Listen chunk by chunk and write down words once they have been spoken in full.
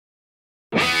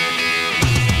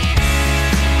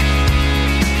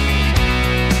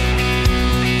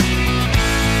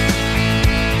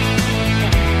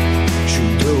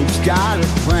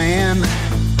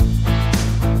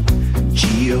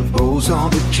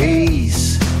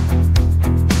case,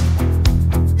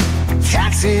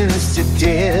 taxing us to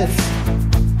death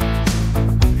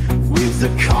with the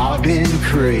carbon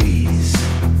craze.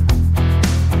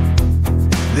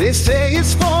 They say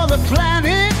it's for the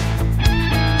planet,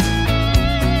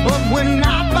 but we're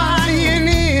not buying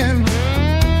in.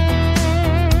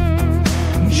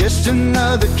 Just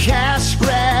another cash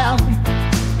grab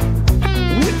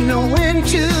with no end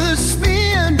to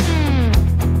spin.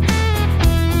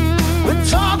 We're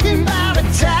talking about a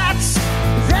tax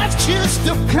that's just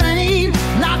a plane,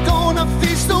 not gonna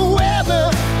fix the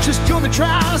weather, just gonna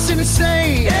drive us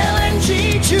insane.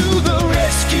 LNG to the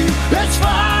rescue, let's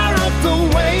fire up the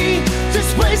way.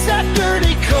 Displace that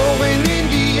dirty coal in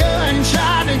India and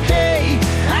China. Hey,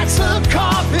 that's a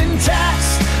carbon tax,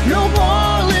 no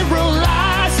more liberal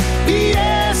lies.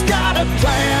 BS got a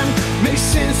plan, makes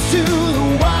sense to the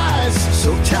wise.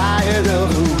 So tired of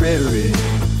the rhetoric,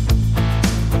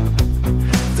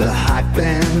 the hype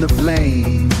and the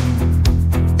blame.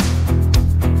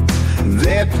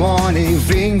 They're pointing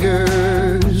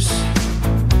fingers,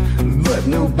 but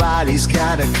nobody's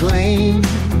got a claim.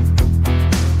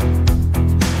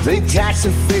 They tax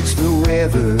to fix the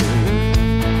weather,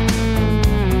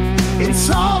 it's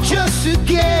all just a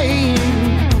game.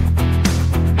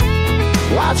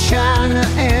 While China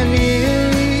and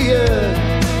India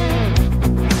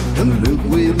pollute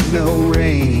with no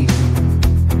rain,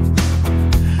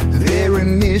 their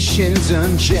emissions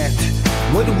unchecked.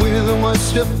 What will the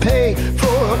ones to pay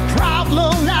for a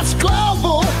problem that's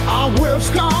global? Our world's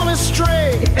gone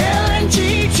astray.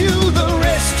 LNG to the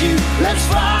rescue, let's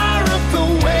fire up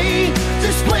the way.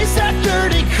 Displace that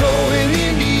dirty coal in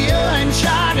India and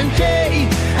China. Hey,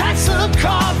 that's a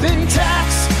carbon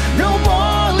tax, no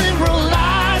more liberal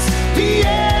lies.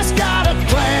 BS got a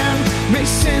plan, makes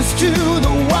sense to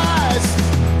the wise.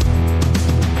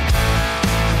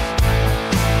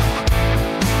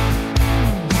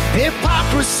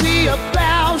 Hypocrisy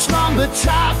abounds from the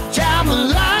top down the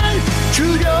line.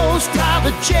 Trudeau's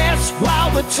private jets while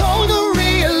we're told to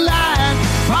realign.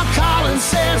 Ron Collins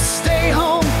says stay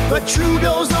home, but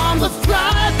Trudeau's on the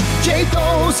fly.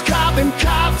 J-Bo's carbon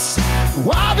cops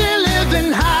while they're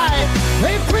living high.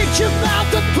 They preach about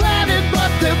the planet,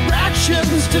 but their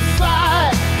actions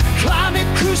defy. Climate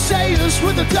crusaders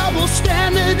with a double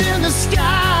standard in the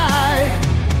sky.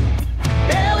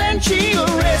 LNG a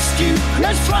rescue,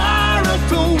 let's fire up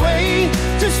the way.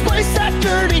 Displace that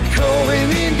dirty coal in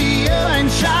India and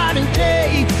China.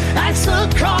 Hey, that's a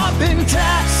carbon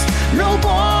tax, no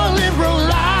more liberal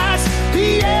lies.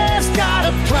 BS got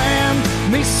a plan,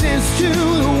 makes sense to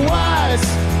the wise.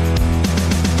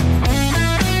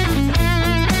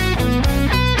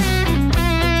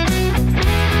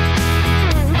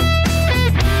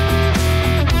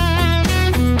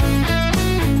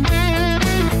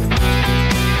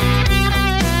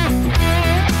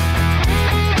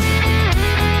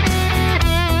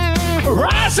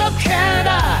 Rise up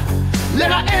Canada,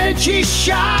 let our energy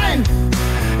shine.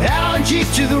 LNG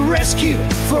to the rescue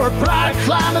for a brighter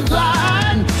climate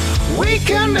line. We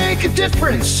can make a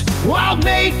difference while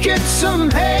making some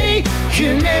hay.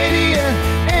 Canadian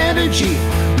energy,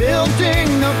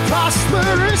 building a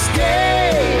prosperous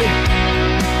day.